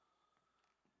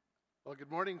Well,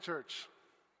 good morning, church.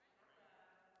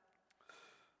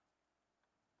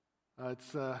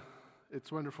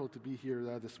 It's wonderful to be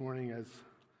here this morning as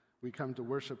we come to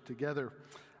worship together.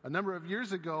 A number of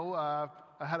years ago, I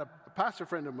had a pastor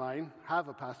friend of mine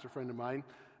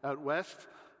out west,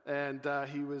 and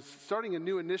he was starting a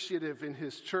new initiative in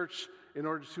his church in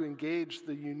order to engage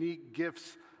the unique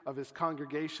gifts of his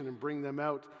congregation and bring them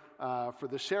out for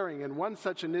the sharing. And one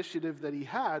such initiative that he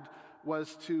had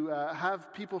was to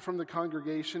have people from the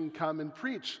congregation come and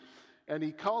preach. And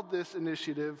he called this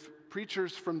initiative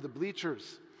Preachers from the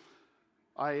Bleachers.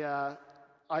 I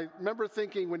remember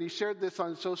thinking, when he shared this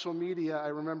on social media, I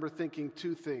remember thinking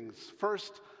two things.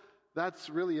 First, that's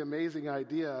a really amazing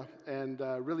idea and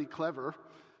really clever.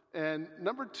 And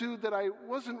number two, that I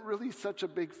wasn't really such a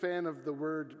big fan of the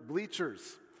word bleachers.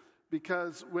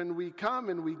 Because when we come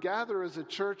and we gather as a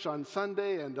church on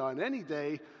Sunday and on any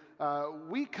day,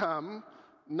 we come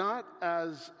not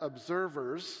as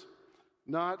observers,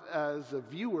 not as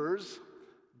viewers,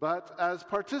 but as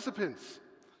participants.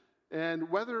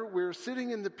 And whether we're sitting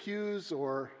in the pews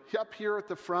or up here at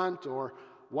the front or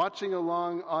watching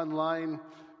along online,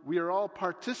 we are all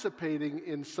participating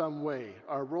in some way.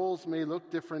 Our roles may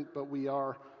look different, but we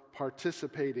are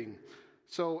participating.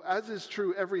 So, as is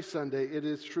true every Sunday, it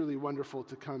is truly wonderful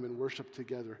to come and worship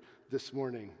together this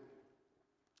morning.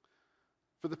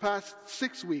 For the past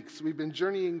 6 weeks, we've been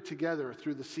journeying together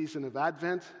through the season of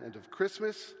Advent and of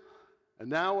Christmas,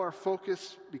 and now our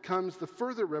focus becomes the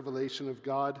further revelation of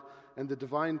God and the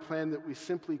divine plan that we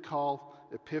simply call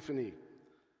Epiphany.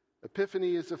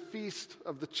 Epiphany is a feast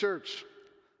of the church,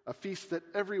 a feast that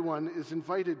everyone is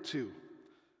invited to.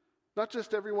 Not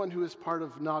just everyone who is part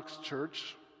of Knox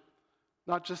Church,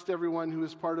 not just everyone who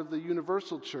is part of the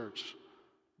Universal Church,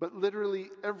 but literally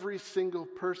every single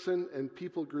person and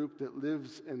people group that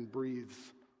lives and breathes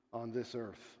on this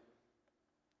earth.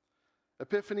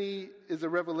 Epiphany is a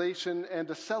revelation and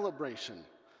a celebration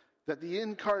that the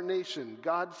incarnation,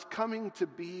 God's coming to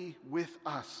be with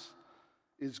us,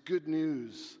 is good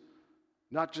news,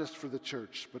 not just for the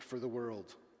church, but for the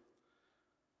world.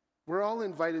 We're all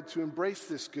invited to embrace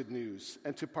this good news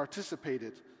and to participate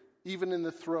it, even in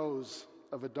the throes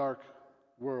of a dark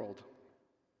world.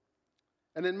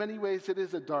 And in many ways, it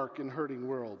is a dark and hurting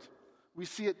world. We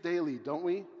see it daily, don't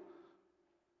we?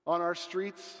 On our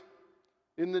streets,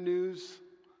 in the news,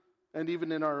 and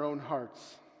even in our own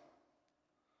hearts.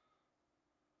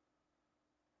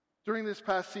 During this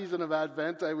past season of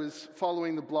Advent, I was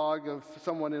following the blog of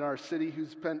someone in our city who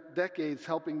spent decades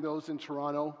helping those in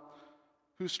Toronto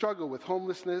who struggle with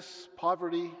homelessness,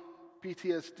 poverty,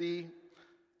 PTSD,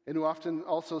 and who often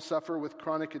also suffer with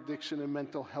chronic addiction and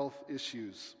mental health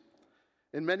issues.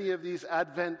 In many of these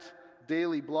Advent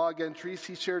daily blog entries,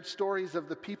 he shared stories of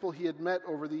the people he had met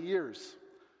over the years,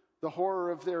 the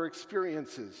horror of their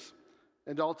experiences,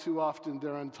 and all too often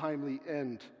their untimely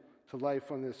end to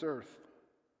life on this earth.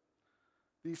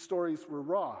 These stories were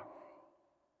raw.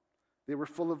 They were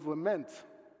full of lament.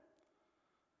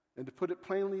 And to put it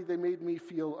plainly, they made me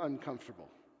feel uncomfortable.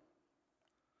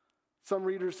 Some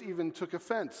readers even took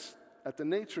offense at the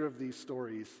nature of these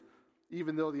stories,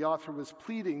 even though the author was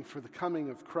pleading for the coming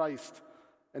of Christ,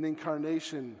 an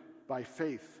incarnation by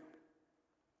faith.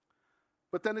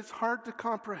 But then it's hard to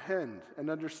comprehend and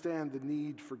understand the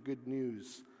need for good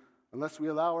news unless we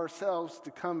allow ourselves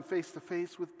to come face to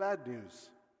face with bad news,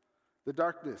 the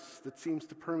darkness that seems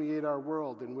to permeate our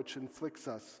world and which inflicts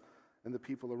us and the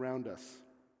people around us.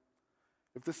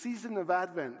 If the season of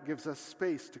Advent gives us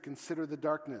space to consider the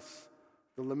darkness,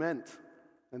 the lament,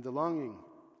 and the longing,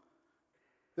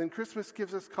 then Christmas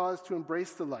gives us cause to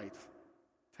embrace the light,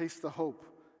 taste the hope,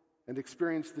 and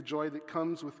experience the joy that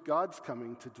comes with God's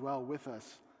coming to dwell with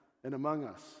us and among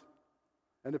us.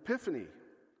 And Epiphany,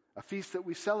 a feast that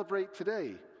we celebrate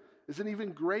today, is an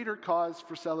even greater cause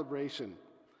for celebration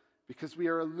because we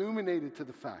are illuminated to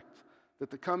the fact that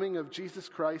the coming of Jesus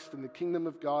Christ and the kingdom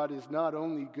of God is not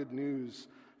only good news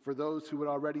for those who would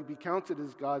already be counted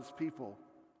as God's people,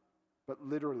 but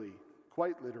literally,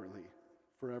 quite literally,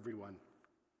 for everyone.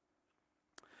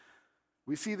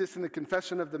 We see this in the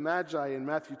confession of the Magi in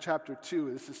Matthew chapter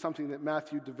 2. This is something that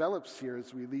Matthew develops here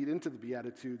as we lead into the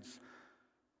Beatitudes.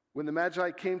 When the Magi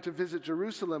came to visit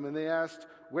Jerusalem and they asked,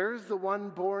 "Where is the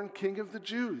one born King of the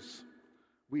Jews?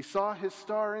 We saw his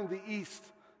star in the east,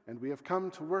 and we have come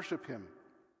to worship him."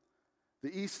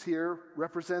 The east here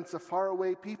represents a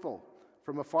faraway people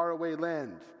from a faraway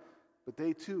land, but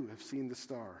they too have seen the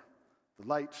star. The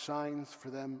light shines for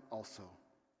them also.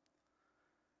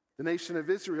 The nation of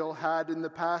Israel had in the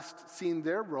past seen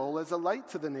their role as a light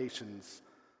to the nations,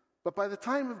 but by the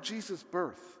time of Jesus'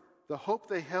 birth, the hope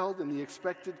they held in the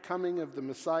expected coming of the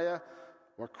Messiah,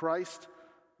 or Christ,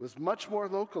 was much more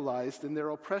localized in their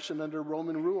oppression under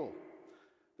Roman rule.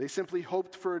 They simply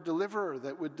hoped for a deliverer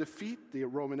that would defeat the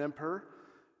Roman emperor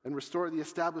and restore the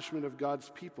establishment of God's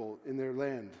people in their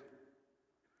land.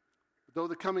 Though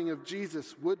the coming of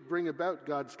Jesus would bring about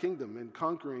God's kingdom and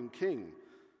conquering king,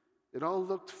 it all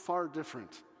looked far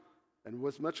different and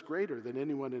was much greater than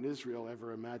anyone in Israel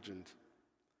ever imagined.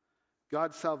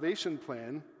 God's salvation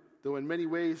plan, though in many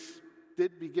ways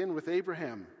did begin with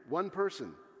Abraham, one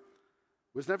person,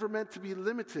 was never meant to be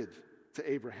limited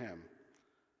to Abraham.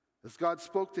 As God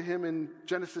spoke to him in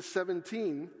Genesis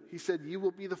 17, he said, "You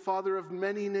will be the father of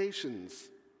many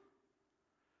nations."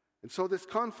 And so this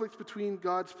conflict between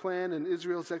God's plan and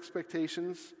Israel's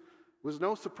expectations was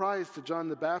no surprise to John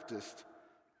the Baptist,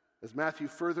 as Matthew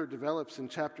further develops in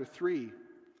chapter 3,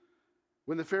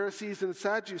 when the Pharisees and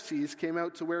Sadducees came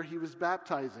out to where he was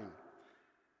baptizing.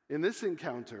 In this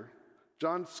encounter,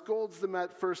 John scolds them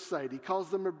at first sight. He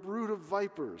calls them a brood of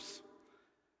vipers,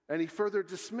 and he further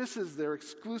dismisses their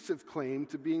exclusive claim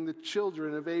to being the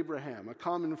children of Abraham, a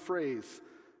common phrase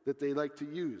that they like to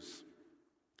use.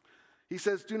 He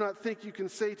says, "Do not think you can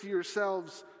say to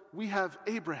yourselves, 'We have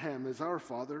Abraham as our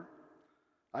father.'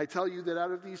 I tell you that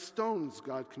out of these stones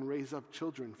God can raise up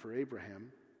children for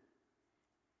Abraham."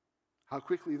 How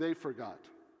quickly they forgot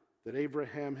that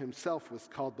Abraham himself was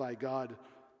called by God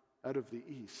out of the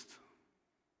east.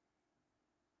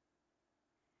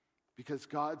 Because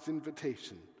God's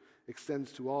invitation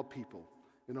extends to all people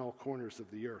in all corners of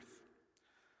the earth.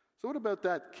 So what about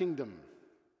that kingdom?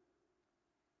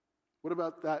 What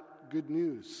about that good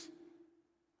news?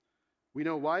 We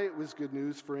know why it was good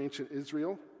news for ancient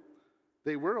Israel.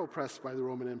 They were oppressed by the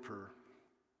Roman emperor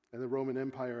and the Roman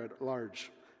Empire at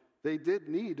large. They did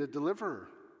need a deliverer.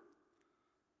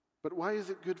 But why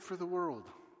is it good for the world?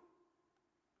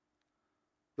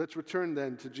 Let's return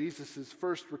then to Jesus'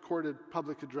 first recorded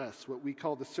public address, what we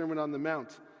call the Sermon on the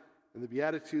Mount, and the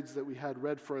Beatitudes that we had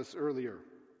read for us earlier.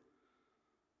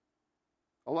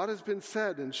 A lot has been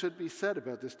said and should be said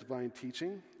about this divine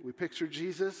teaching. We picture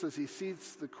Jesus as he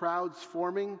sees the crowds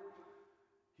forming.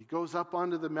 He goes up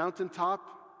onto the mountaintop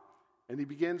and he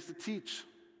begins to teach.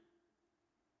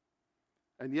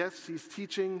 And yes, he's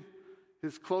teaching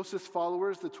his closest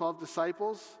followers, the 12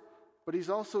 disciples, but he's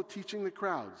also teaching the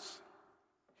crowds.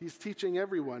 He's teaching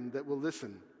everyone that will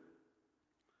listen.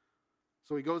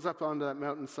 So he goes up onto that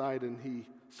mountainside and he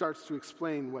starts to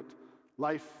explain what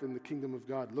life in the kingdom of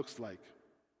God looks like.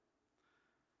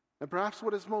 And perhaps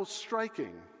what is most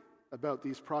striking about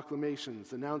these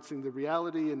proclamations announcing the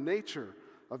reality and nature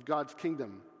of God's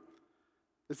kingdom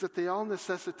is that they all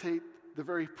necessitate the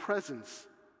very presence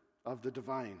of the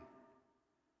divine.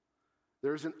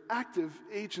 There is an active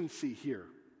agency here.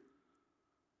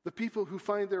 The people who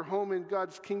find their home in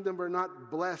God's kingdom are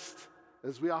not blessed,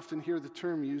 as we often hear the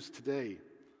term used today.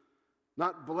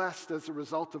 Not blessed as a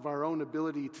result of our own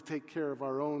ability to take care of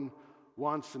our own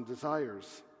wants and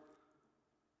desires.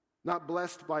 Not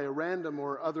blessed by a random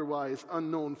or otherwise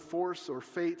unknown force or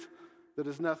fate that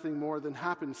is nothing more than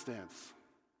happenstance.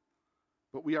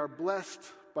 But we are blessed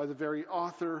by the very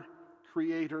author,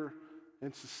 creator,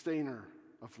 and sustainer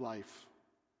of life,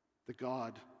 the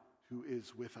God who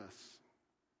is with us.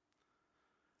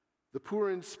 The poor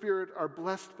in spirit are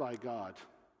blessed by God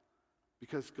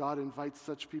because God invites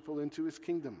such people into his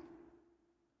kingdom.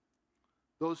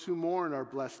 Those who mourn are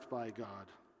blessed by God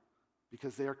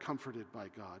because they are comforted by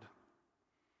God.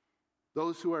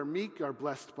 Those who are meek are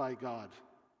blessed by God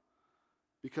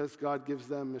because God gives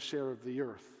them a share of the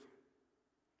earth.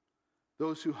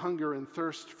 Those who hunger and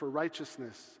thirst for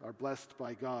righteousness are blessed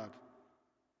by God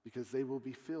because they will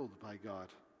be filled by God.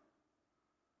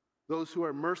 Those who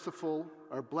are merciful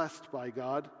are blessed by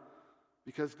God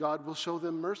because God will show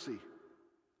them mercy.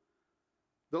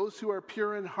 Those who are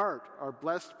pure in heart are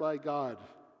blessed by God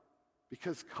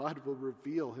because God will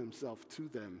reveal himself to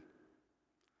them.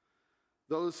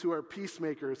 Those who are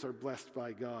peacemakers are blessed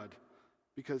by God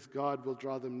because God will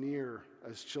draw them near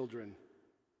as children.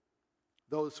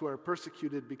 Those who are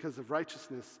persecuted because of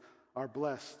righteousness are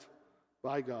blessed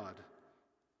by God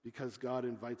because God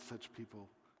invites such people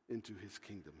into his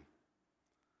kingdom.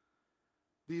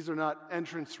 These are not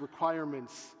entrance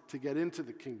requirements to get into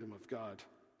the kingdom of God.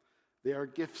 They are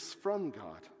gifts from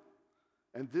God.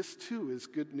 And this too is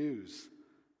good news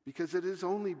because it is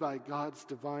only by God's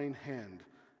divine hand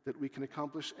that we can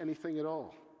accomplish anything at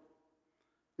all.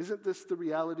 Isn't this the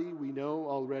reality we know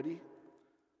already?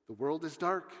 The world is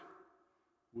dark.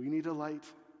 We need a light.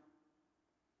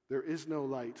 There is no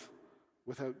light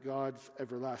without God's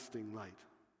everlasting light.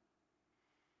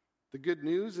 The good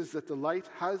news is that the light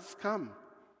has come.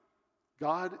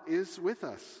 God is with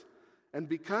us. And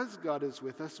because God is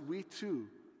with us, we too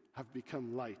have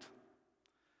become light.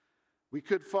 We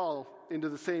could fall into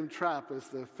the same trap as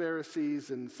the Pharisees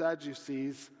and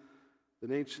Sadducees,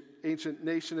 the ancient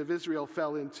nation of Israel,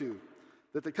 fell into,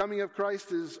 that the coming of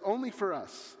Christ is only for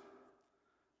us.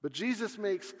 But Jesus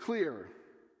makes clear,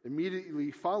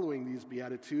 immediately following these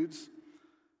Beatitudes,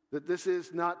 that this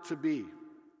is not to be.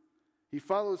 He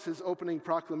follows his opening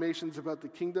proclamations about the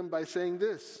kingdom by saying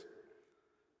this: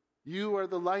 "You are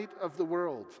the light of the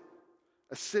world.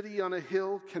 A city on a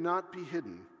hill cannot be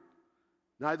hidden.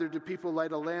 Neither do people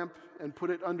light a lamp and put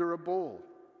it under a bowl.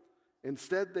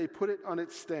 Instead, they put it on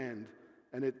its stand,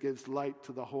 and it gives light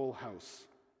to the whole house.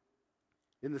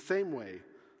 In the same way,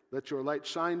 let your light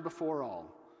shine before all,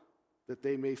 that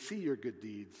they may see your good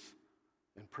deeds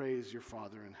and praise your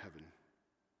Father in heaven."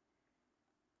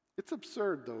 It's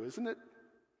absurd, though, isn't it?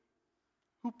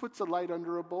 Who puts a light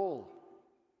under a bowl?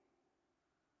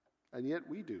 And yet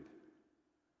we do.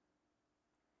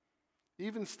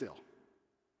 Even still,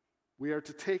 we are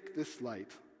to take this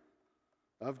light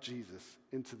of Jesus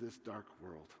into this dark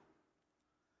world.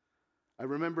 I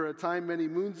remember a time many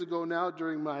moons ago now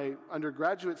during my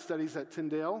undergraduate studies at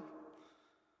Tyndale,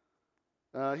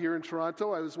 here in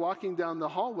Toronto. I was walking down the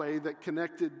hallway that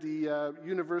connected the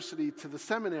university to the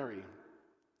seminary,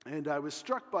 and I was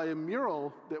struck by a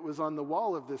mural that was on the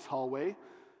wall of this hallway.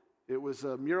 It was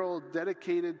a mural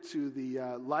dedicated to the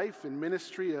life and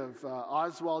ministry of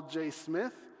Oswald J.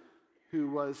 Smith, who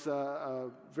was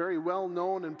a very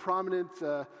well-known and prominent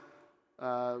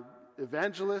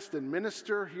evangelist and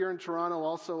minister here in Toronto,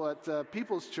 also at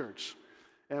People's Church.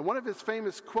 And one of his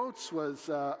famous quotes was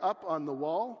up on the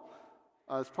wall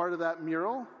as part of that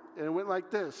mural, and it went like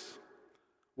this: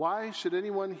 "Why should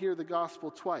anyone hear the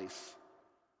gospel twice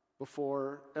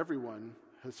before everyone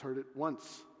has heard it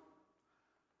once?"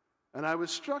 And I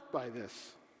was struck by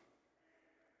this.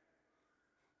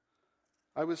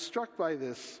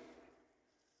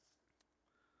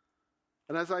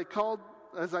 And as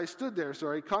I stood there,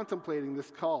 contemplating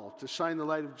this call to shine the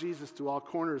light of Jesus to all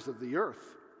corners of the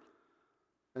earth,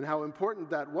 and how important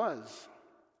that was,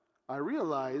 I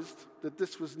realized that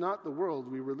this was not the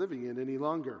world we were living in any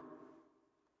longer.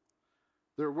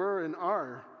 There were and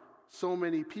are so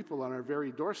many people on our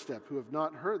very doorstep who have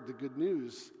not heard the good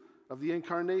news of the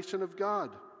incarnation of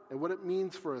God and what it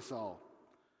means for us all.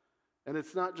 And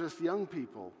it's not just young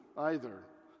people either,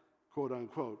 quote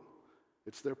unquote.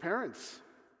 It's their parents.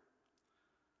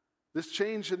 This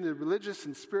change in the religious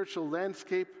and spiritual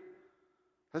landscape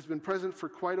has been present for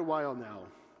quite a while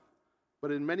now,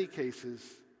 but in many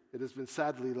cases, it has been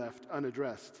sadly left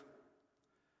unaddressed.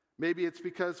 Maybe it's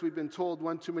because we've been told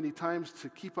one too many times to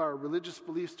keep our religious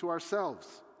beliefs to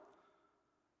ourselves.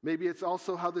 Maybe it's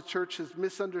also how the church has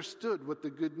misunderstood what the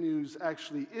good news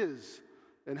actually is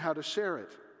and how to share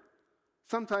it.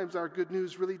 Sometimes our good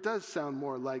news really does sound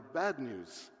more like bad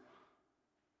news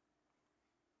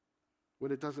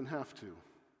when it doesn't have to.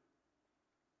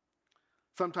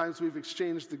 Sometimes we've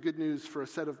exchanged the good news for a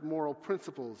set of moral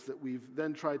principles that we've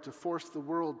then tried to force the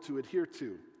world to adhere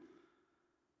to.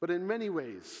 But in many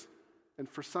ways, and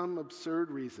for some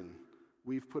absurd reason,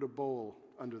 we've put a bowl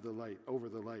over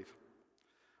the light.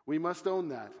 We must own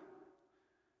that,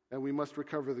 and we must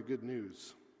recover the good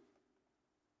news.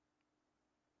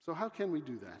 So how can we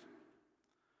do that?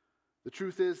 The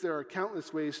truth is, there are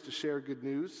countless ways to share good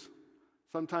news.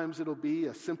 Sometimes it'll be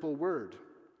a simple word.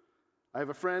 I have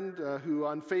a friend who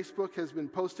on Facebook has been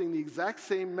posting the exact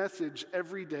same message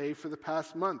every day for the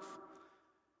past month.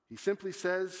 He simply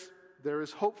says, "There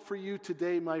is hope for you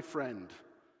today, my friend,"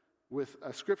 with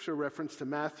a scripture reference to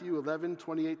Matthew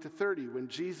 11:28-30, when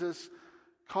Jesus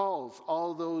calls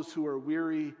all those who are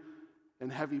weary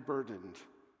and heavy burdened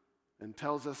and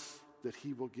tells us that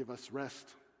he will give us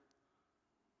rest.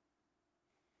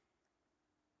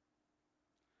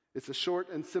 It's a short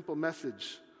and simple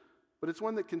message, but it's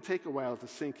one that can take a while to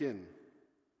sink in.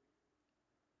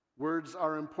 Words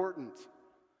are important.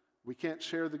 We can't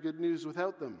share the good news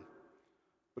without them.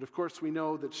 But of course, we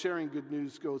know that sharing good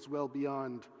news goes well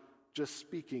beyond just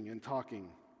speaking and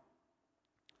talking.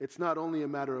 It's not only a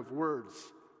matter of words,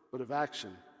 but of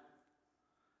action.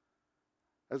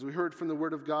 As we heard from the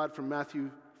Word of God from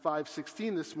Matthew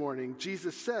 5:16 this morning,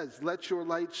 Jesus says, "Let your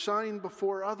light shine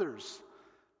before others,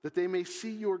 that they may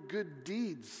see your good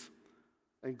deeds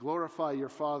and glorify your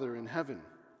Father in heaven."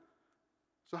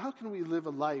 So how can we live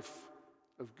a life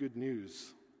of good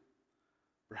news?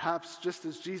 Perhaps just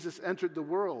as Jesus entered the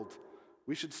world,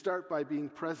 we should start by being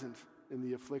present in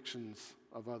the afflictions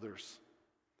of others,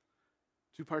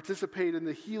 to participate in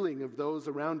the healing of those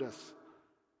around us,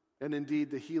 and indeed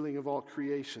the healing of all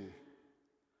creation.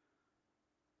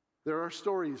 There are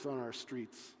stories on our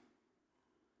streets,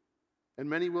 and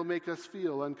many will make us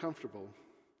feel uncomfortable.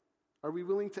 Are we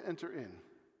willing to enter in?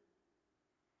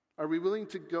 Are we willing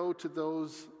to go to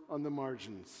those on the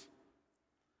margins?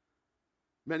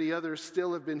 Many others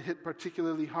still have been hit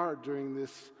particularly hard during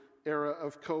this era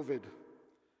of COVID,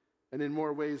 and in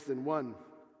more ways than one.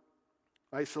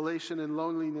 Isolation and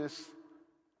loneliness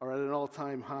are at an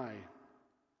all-time high.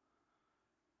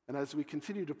 And as we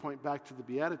continue to point back to the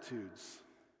Beatitudes,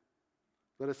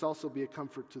 let us also be a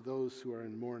comfort to those who are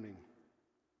in mourning.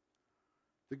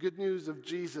 The good news of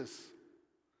Jesus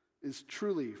is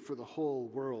truly for the whole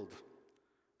world.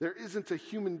 There isn't a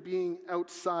human being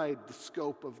outside the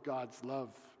scope of God's love.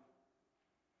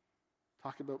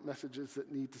 Talk about messages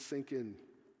that need to sink in.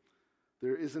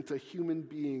 There isn't a human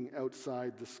being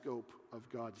outside the scope of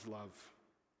God's love.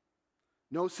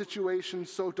 No situation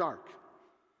so dark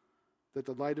that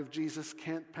the light of Jesus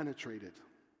can't penetrate it.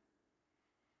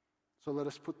 So let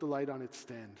us put the light on its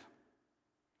stand.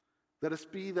 Let us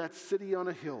be that city on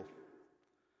a hill.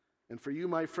 And for you,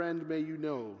 my friend, may you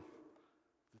know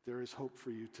that there is hope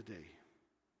for you today.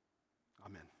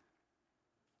 Amen.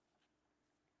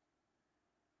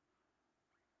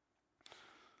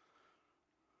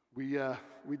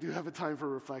 We do have a time for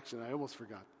reflection. I almost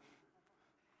forgot.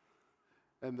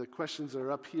 And the questions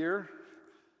are up here.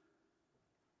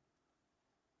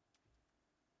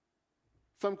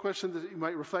 Some questions that you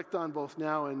might reflect on both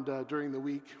now and during the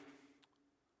week.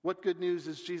 What good news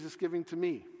is Jesus giving to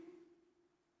me?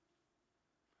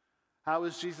 How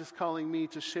is Jesus calling me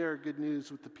to share good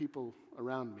news with the people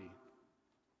around me?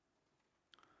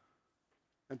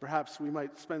 And perhaps we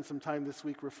might spend some time this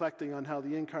week reflecting on how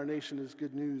the incarnation is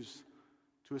good news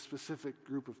to a specific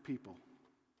group of people.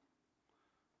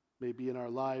 Maybe in our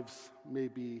lives,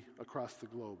 maybe across the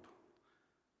globe.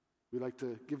 We'd like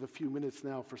to give a few minutes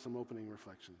now for some opening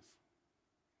reflections.